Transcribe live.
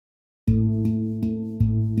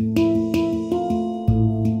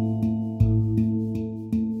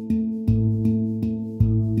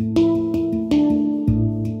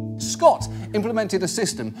implemented a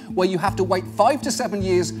system where you have to wait 5 to 7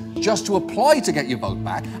 years just to apply to get your vote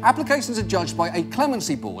back. Applications are judged by a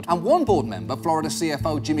clemency board, and one board member, Florida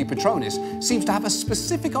CFO Jimmy Patronis, seems to have a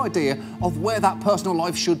specific idea of where that personal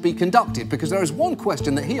life should be conducted, because there is one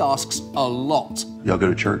question that he asks a lot. Y'all go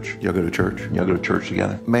to church? Y'all go to church? Y'all go to church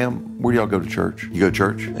together? Ma'am, where do y'all go to church? You go to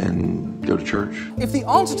church and go to church? If the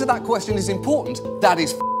answer to that question is important, that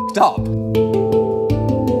is f***ed up.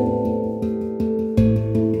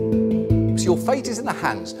 Your fate is in the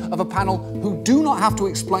hands of a panel who do not have to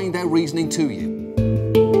explain their reasoning to you.